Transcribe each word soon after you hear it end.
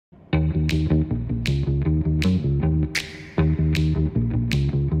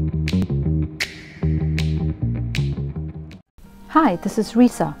Hi, this is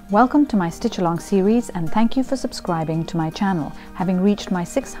Risa. Welcome to my Stitch Along series and thank you for subscribing to my channel. Having reached my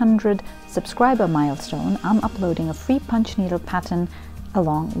 600 subscriber milestone, I'm uploading a free punch needle pattern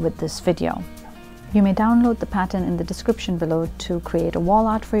along with this video. You may download the pattern in the description below to create a wall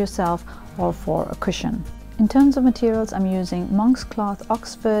art for yourself or for a cushion. In terms of materials, I'm using monk's cloth,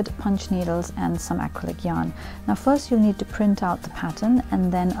 Oxford punch needles and some acrylic yarn. Now first you'll need to print out the pattern and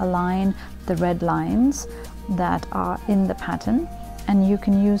then align the red lines that are in the pattern, and you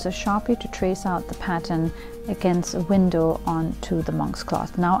can use a Sharpie to trace out the pattern against a window onto the monk's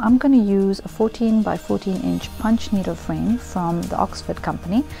cloth. Now I'm going to use a 14 by 14 inch punch needle frame from the Oxford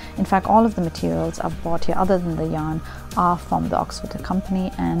company. In fact, all of the materials I've bought here other than the yarn are from the Oxford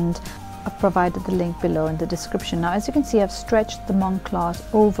company, and I've provided the link below in the description. Now as you can see, I've stretched the monk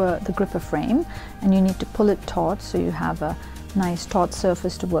cloth over the gripper frame, and you need to pull it taut so you have a nice taut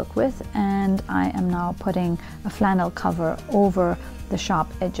surface to work with, and I am now putting a flannel cover over the sharp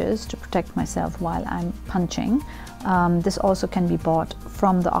edges to protect myself while I'm punching. This also can be bought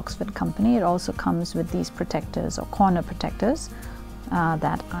from the Oxford company. It also comes with these protectors or corner protectors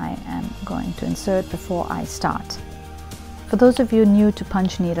that I am going to insert before I start. For those of you new to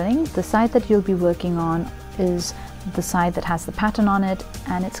punch needling, the side that you'll be working on is the side that has the pattern on it,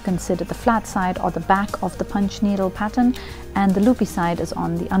 and it's considered the flat side or the back of the punch needle pattern, and the loopy side is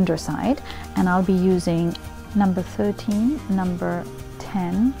on the underside. And I'll be using number 13, number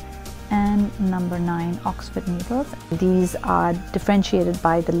 10 and number 9 Oxford needles. These are differentiated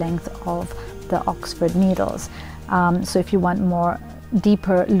by the length of the Oxford needles. So if you want more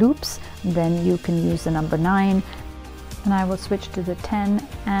deeper loops, then you can use the number 9, and I will switch to the 10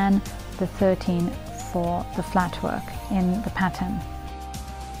 and the 13 for the flat work in the pattern.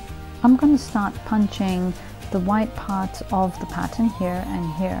 I'm going to start punching the white parts of the pattern here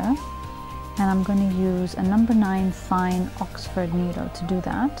and here, and I'm going to use a number 9 fine Oxford needle to do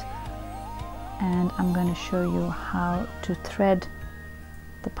that, and I'm going to show you how to thread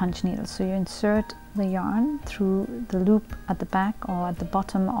the punch needle. So you insert the yarn through the loop at the back or at the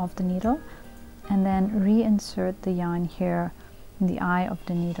bottom of the needle, and then reinsert the yarn here in the eye of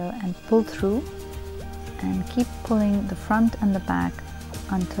the needle and pull through, and keep pulling the front and the back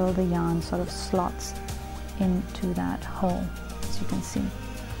until the yarn sort of slots into that hole, as you can see.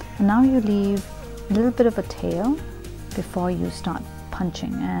 And now you leave a little bit of a tail before you start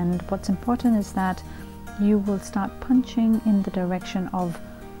punching, and what's important is that you will start punching in the direction of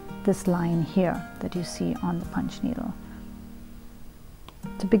this line here that you see on the punch needle.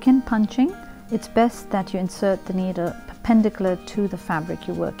 To begin punching, it's best that you insert the needle perpendicular to the fabric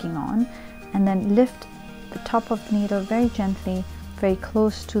you're working on, and then lift the top of the needle very gently, very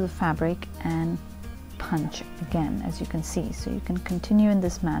close to the fabric, and punch again, as you can see. So you can continue in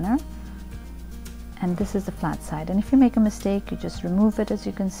this manner, and this is the flat side. And if you make a mistake, you just remove it, as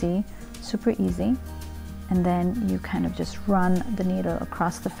you can see, super easy, and then you kind of just run the needle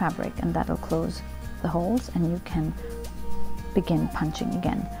across the fabric, and that'll close the holes, and you can begin punching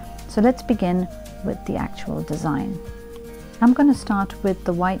again. So let's begin with the actual design. I'm going to start with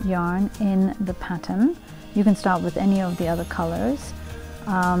the white yarn in the pattern. You can start with any of the other colors,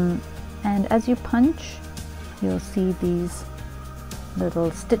 and as you punch, you'll see these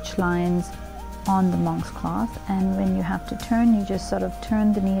little stitch lines on the monk's cloth, and when you have to turn, you just sort of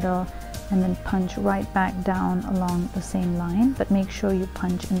turn the needle and then punch right back down along the same line, but make sure you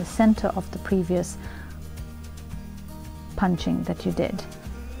punch in the center of the previous punching that you did.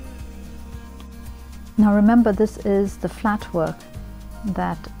 Now remember, this is the flat work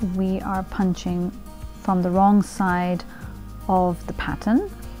that we are punching from the wrong side of the pattern,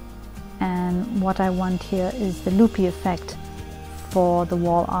 and what I want here is the loopy effect for the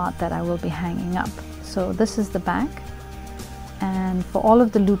wall art that I will be hanging up. So this is the back, and for all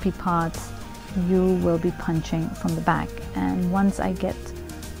of the loopy parts you will be punching from the back, and once I get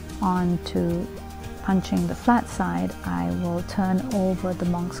on to punching the flat side, I will turn over the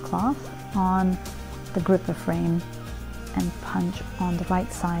monk's cloth on the gripper frame and punch on the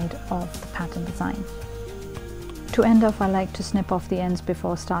right side of the pattern design. To end off, I like to snip off the ends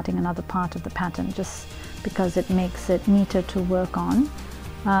before starting another part of the pattern, just because it makes it neater to work on.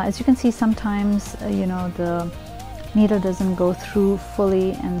 As you can see, sometimes you know, the needle doesn't go through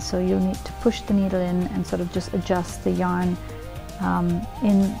fully, and so you'll need to push the needle in and sort of just adjust the yarn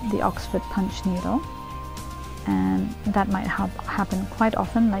in the Oxford punch needle, and that might happen quite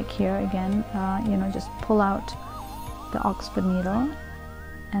often, like here again. You know, just pull out the Oxford needle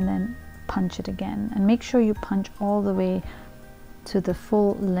and then punch it again, and make sure you punch all the way to the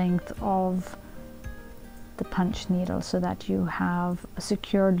full length of the punch needle so that you have a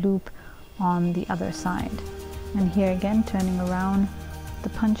secure loop on the other side. And here again, turning around the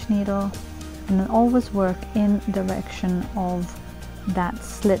punch needle, and then always work in direction of that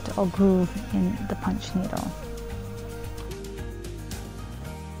slit or groove in the punch needle.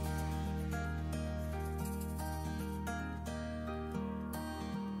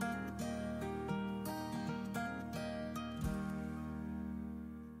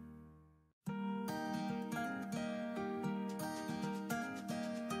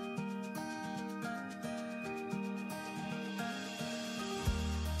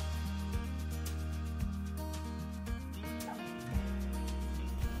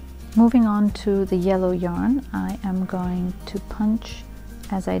 Moving on to the yellow yarn, I am going to punch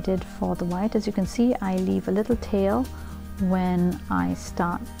as I did for the white. As you can see, I leave a little tail when I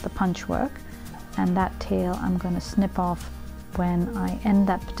start the punch work, and that tail I'm going to snip off when I end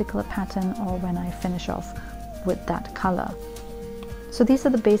that particular pattern or when I finish off with that color. So these are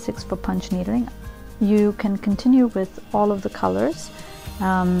the basics for punch needling. You can continue with all of the colors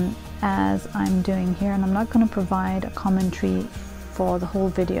as I'm doing here, and I'm not going to provide a commentary for the whole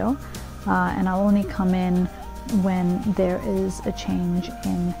video, and I'll only come in when there is a change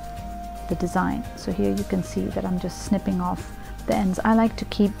in the design. So here you can see that I'm just snipping off the ends. I like to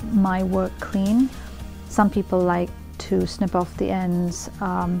keep my work clean. Some people like to snip off the ends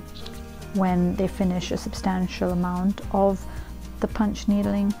when they finish a substantial amount of the punch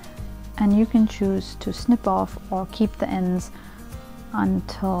needling, and you can choose to snip off or keep the ends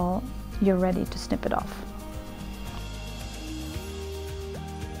until you're ready to snip it off.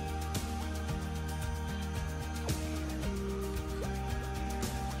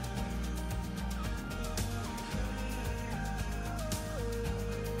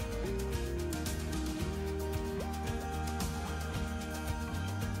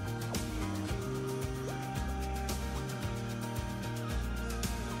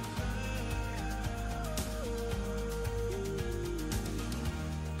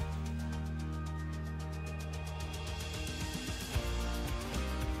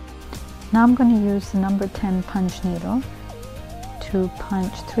 Now I'm going to use the number 10 punch needle to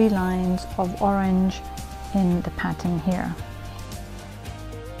punch 3 lines of orange in the pattern here.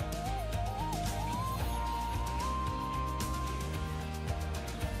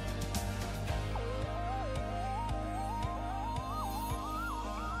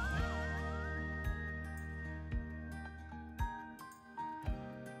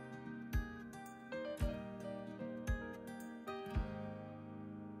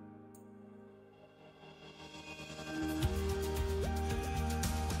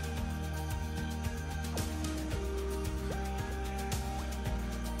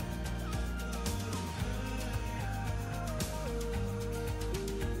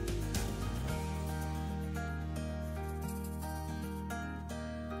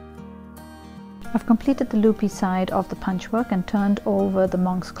 I've completed the loopy side of the punch work and turned over the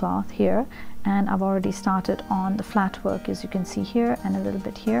monk's cloth here, and I've already started on the flat work, as you can see here and a little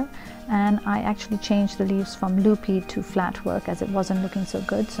bit here, and I actually changed the leaves from loopy to flat work as it wasn't looking so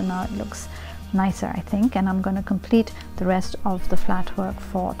good, so now it looks nicer, I think, and I'm going to complete the rest of the flat work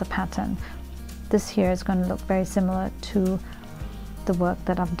for the pattern. This here is going to look very similar to the work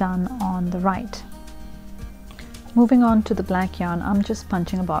that I've done on the right. Moving on to the black yarn, I'm just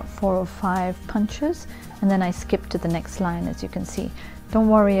punching about 4 or 5 punches, and then I skip to the next line, as you can see. Don't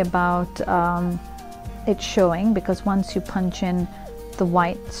worry about it showing, because once you punch in the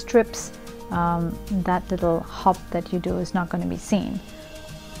white strips, that little hop that you do is not going to be seen.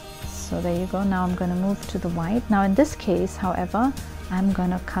 So there you go. Now I'm going to move to the white. Now in this case, however, I'm going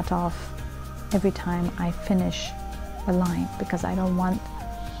to cut off every time I finish a line, because I don't want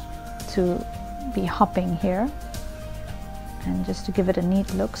to be hopping here, and just to give it a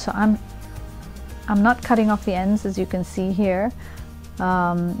neat look. So I'm not cutting off the ends, as you can see here.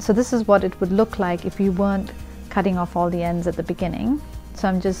 So this is what it would look like if you weren't cutting off all the ends at the beginning. So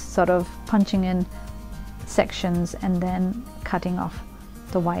I'm just sort of punching in sections and then cutting off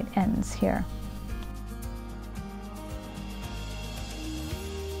the white ends here.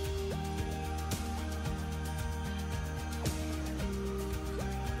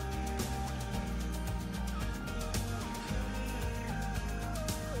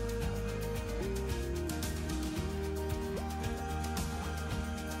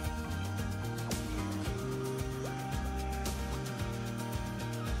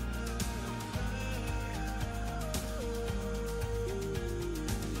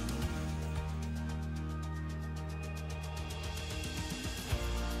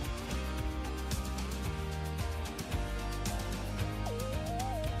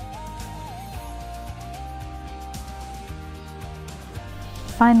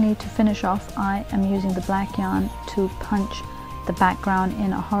 finally, to finish off, I am using the black yarn to punch the background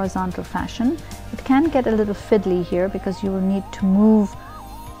in a horizontal fashion. It can get a little fiddly here because you will need to move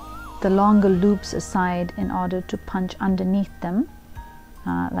the longer loops aside in order to punch underneath them,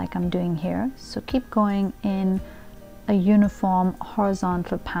 like I'm doing here. So keep going in a uniform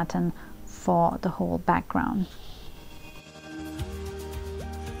horizontal pattern for the whole background.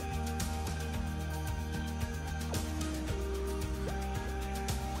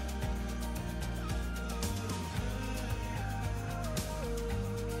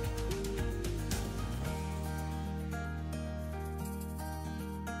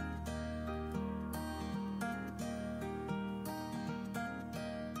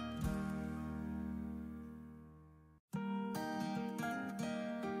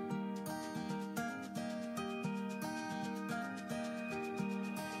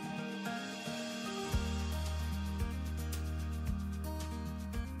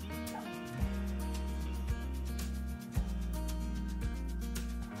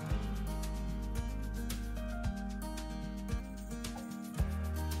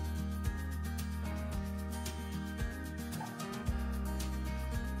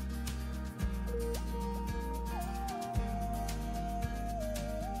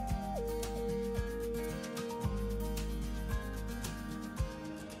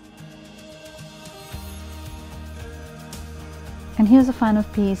 And here's a final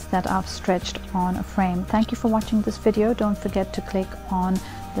piece that I've stretched on a frame. Thank you for watching this video. Don't forget to click on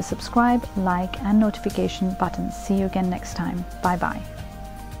the subscribe, like, and notification buttons. See you again next time. Bye bye.